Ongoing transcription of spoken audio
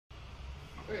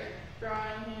Okay,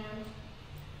 drawing hand.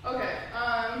 Okay,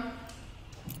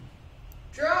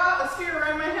 draw a sphere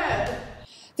around my head.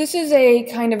 This is a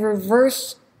kind of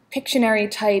reverse Pictionary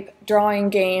type drawing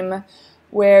game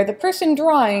where the person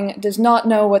drawing does not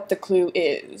know what the clue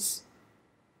is.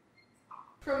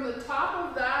 From the top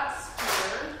of that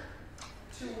sphere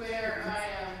to where I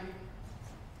am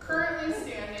currently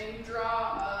standing,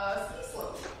 draw a ski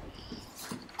slope.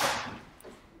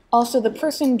 Also, the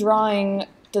person drawing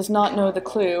does not know the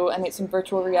clue, and it's in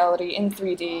virtual reality in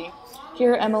 3D.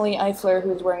 Here, Emily Eifler,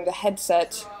 who's wearing the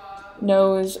headset,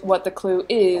 knows what the clue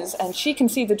is, and she can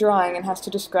see the drawing and has to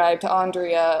describe to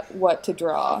Andrea what to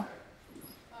draw.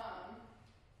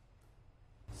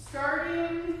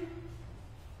 Starting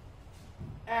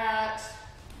at,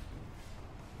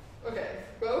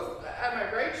 both at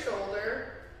my right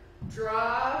shoulder,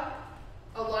 draw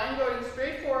a line going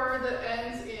straight forward that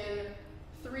ends in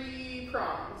 3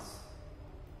 prongs.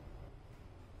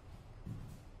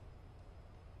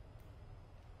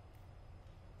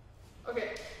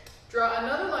 Okay, draw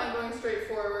another line going straight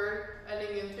forward,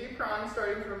 ending in 3 prongs,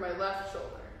 starting from my left shoulder.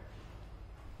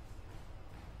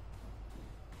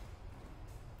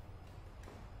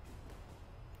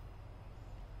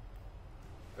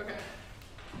 Okay.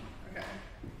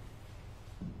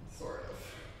 Sort of.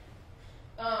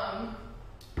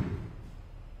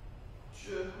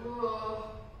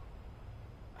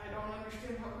 I don't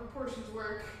understand how proportions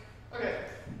work. Okay.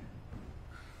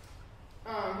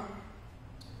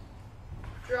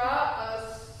 Draw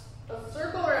a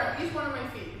circle around each one of my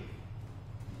feet.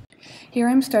 Here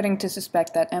I'm starting to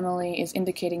suspect that Emily is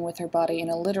indicating with her body in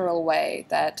a literal way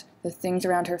that the things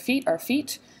around her feet are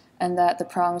feet, and that the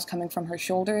prongs coming from her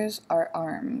shoulders are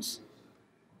arms.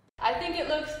 I think it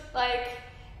looks like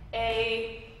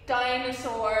a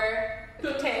dinosaur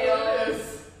with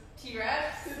tails.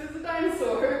 T-Rex? It is a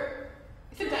dinosaur.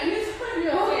 It's a dinosaur?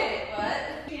 Yeah. Wait, what?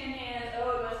 Hand. Oh,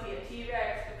 it must be a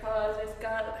T-Rex because it's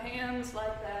got hands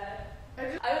like that.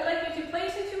 I would like you to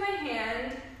place into my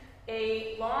hand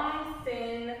a long,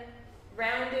 thin,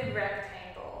 rounded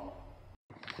rectangle.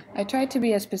 I tried to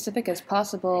be as specific as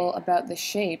possible about the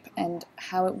shape and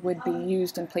how it would be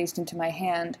used and placed into my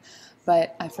hand,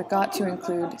 but I forgot to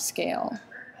include scale.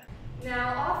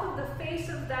 Now, off of the face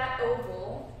of that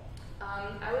oval,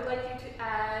 I would like you to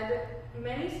add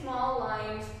many small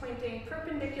lines pointing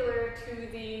perpendicular to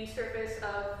the surface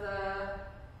of the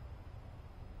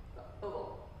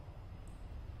oval,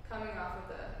 coming off of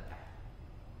the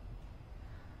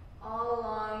all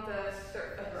along the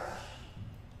brush.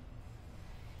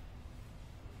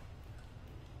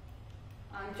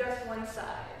 On just one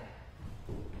side.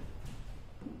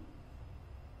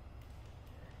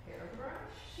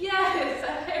 Hairbrush? Yes, a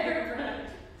hairbrush.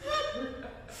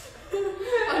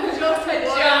 Just a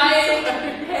giant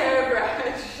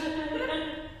hairbrush.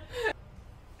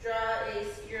 Draw a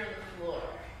sphere on the floor.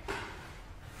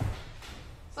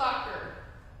 Soccer.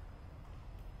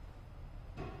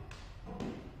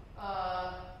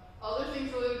 Other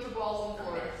things related to balls and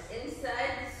floors. Okay.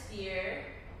 Inside the sphere,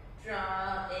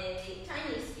 draw a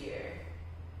tiny sphere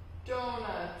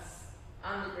Donuts.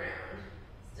 on the ground.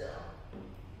 Still.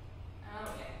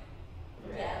 Okay.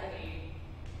 Gravity.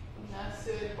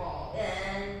 Nested balls.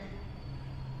 And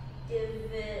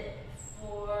give it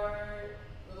 4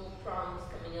 little prongs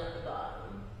coming out the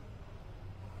bottom.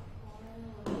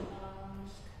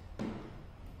 This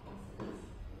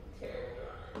is terrible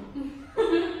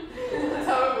drawing. That's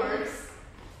how it works.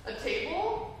 A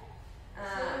table? A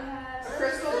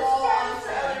crystal Let's ball try on this the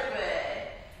the side. other way.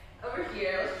 Over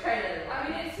here, let's try another one. I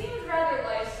mean, it seems rather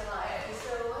life-size.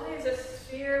 So there's a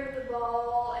sphere with the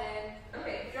ball and...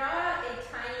 Okay, draw a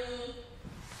tiny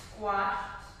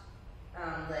squashed,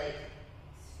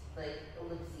 like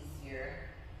ellipsy sphere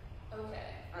Okay.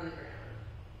 on the ground.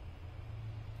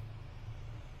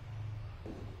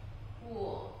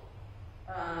 Cool.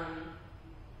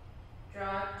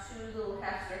 Draw 2 little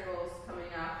half circles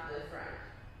coming off the front.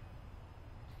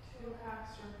 2 half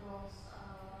circles.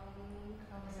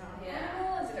 Coming out.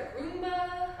 Yeah. Is it a Roomba?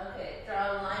 Okay, draw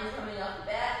a line coming off the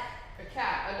back. A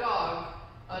cat, a dog,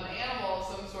 an animal of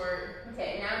some sort.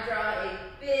 Okay, now draw a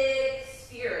big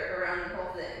sphere around the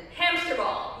whole thing. Hamster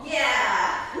ball.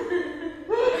 Yeah!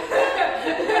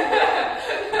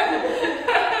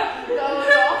 That was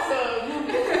awesome.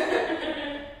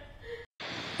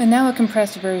 And now a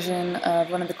compressed version of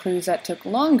one of the clues that took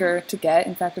longer to get,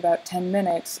 in fact about 10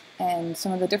 minutes, and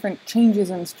some of the different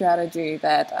changes in strategy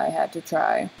that I had to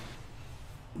try.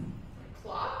 A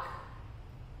clock.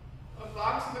 A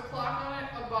box with a clock on it.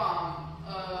 A bomb.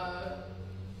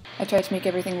 I tried to make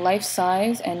everything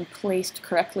life-size and placed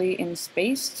correctly in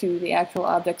space to the actual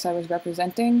objects I was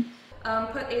representing.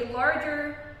 Put a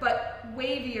larger but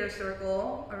wavier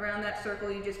circle. Around that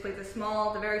circle, you just place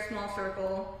the very small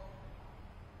circle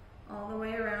all the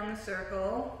way around the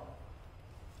circle.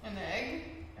 An egg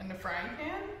and a frying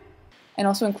pan. And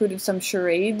also included some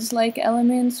charades-like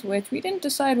elements, which we didn't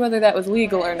decide whether that was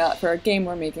legal or not for a game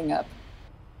we're making up.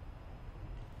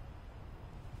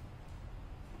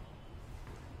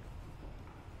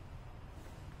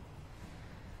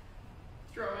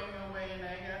 Throwing away an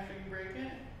egg after you break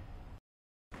it.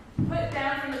 Put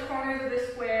down from the corners of the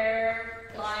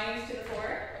square lines to the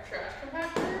floor. A trash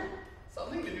compactor.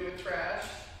 Something to do with trash.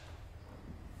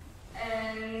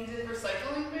 And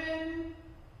Recycling bin.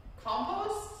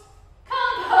 Compost.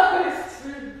 compost!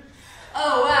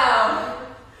 Oh wow!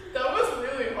 That was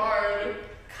really hard.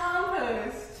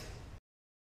 Compost.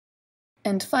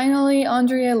 And finally,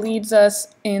 Andrea leads us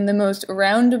in the most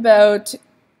roundabout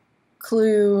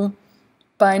clue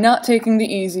by not taking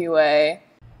the easy way.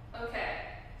 Okay,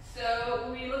 so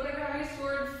we look like we're having a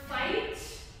sword fight,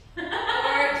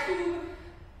 or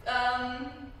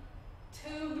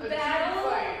two A battle.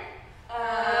 fight.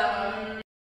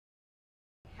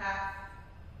 Half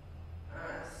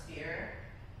sphere,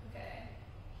 Okay,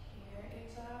 here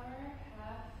is our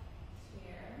half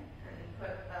sphere. and put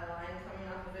a line coming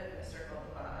off of it and a circle at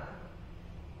the bottom.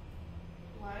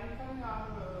 Line coming off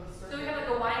of a circle. So we have like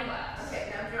a wine glass.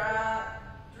 Okay, now draw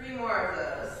 3 more of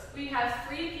those. We have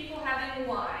 3 people having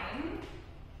wine.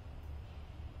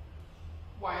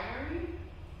 Winery.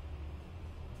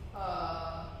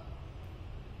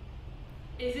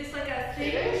 Is this like a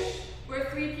thing Kiddish. where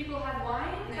 3 people have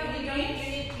wine? No, Have we you done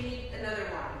need, this? you need another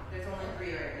one. There's only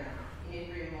 3 right now. You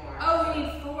need 3 more. Oh, we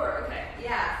need 4. Okay.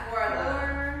 Yeah, 4 of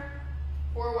them.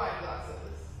 4. 4 wine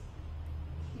glasses.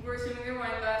 We're assuming they're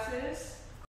wine glasses.